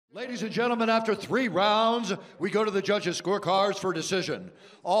Ladies and gentlemen, after 3 rounds, we go to the judges' scorecards for decision.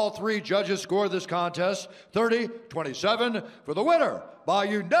 All 3 judges scored this contest 30-27 for the winner by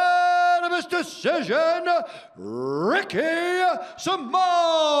unanimous decision, Ricky Simone.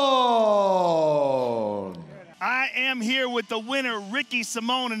 I am here with the winner, Ricky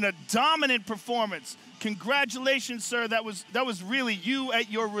Simone, in a dominant performance. Congratulations, sir. That was really you at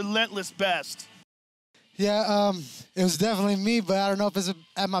your relentless best. Yeah, it was definitely me, but I don't know if it's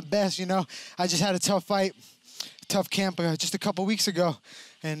at my best, you know. I just had a tough fight, tough camp just a couple weeks ago,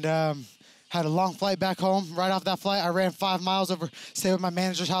 and had a long flight back home. Right off that flight, I ran 5 miles over, stayed with my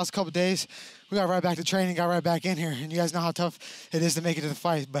manager's house a couple days. We got right back to training, got right back in here, and you guys know how tough it is to make it to the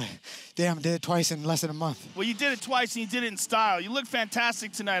fight, but damn, I did it twice in less than a month. Well, you did it twice, and you did it in style. You look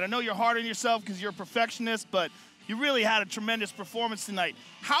fantastic tonight. I know you're hard on yourself because you're a perfectionist, but you really had a tremendous performance tonight.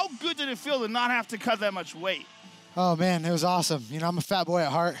 How good did it feel to not have to cut that much weight? Oh, man, it was awesome. You know, I'm a fat boy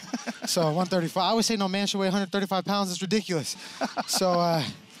at heart, so 135. I always say no man should weigh 135 pounds. It's ridiculous. So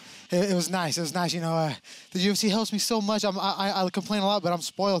it was nice. It was nice. You know, the UFC helps me so much. I complain a lot, but I'm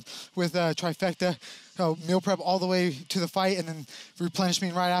spoiled with trifecta. Meal prep all the way to the fight and then replenish me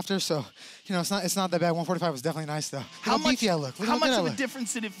right after. So, you know, it's not that bad. 145 was definitely nice, though. How beefy I look. How much of a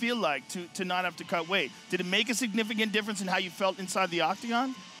difference did it feel like to not have to cut weight? Did it make a significant difference in how you felt inside the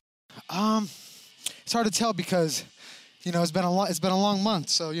octagon? It's hard to tell because, you know, it's been a long month.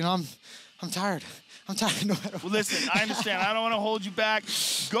 So, you know, I'm tired. I'm tired no matter what. Well, listen, I understand. I don't want to hold you back.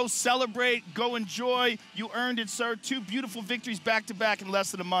 Go celebrate. Go enjoy. You earned it, sir. 2 beautiful victories back-to-back in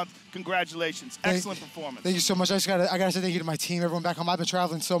less than a month. Congratulations. Excellent performance. Thank you so much. I gotta say thank you to my team, everyone back home. I've been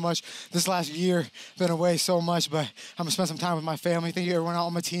traveling so much this last year, been away so much, but I'm gonna spend some time with my family. Thank you, everyone out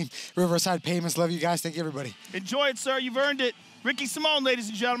on my team. Riverside Payments, love you guys. Thank you, everybody. Enjoy it, sir. You've earned it. Ricky Simone, ladies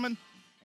and gentlemen.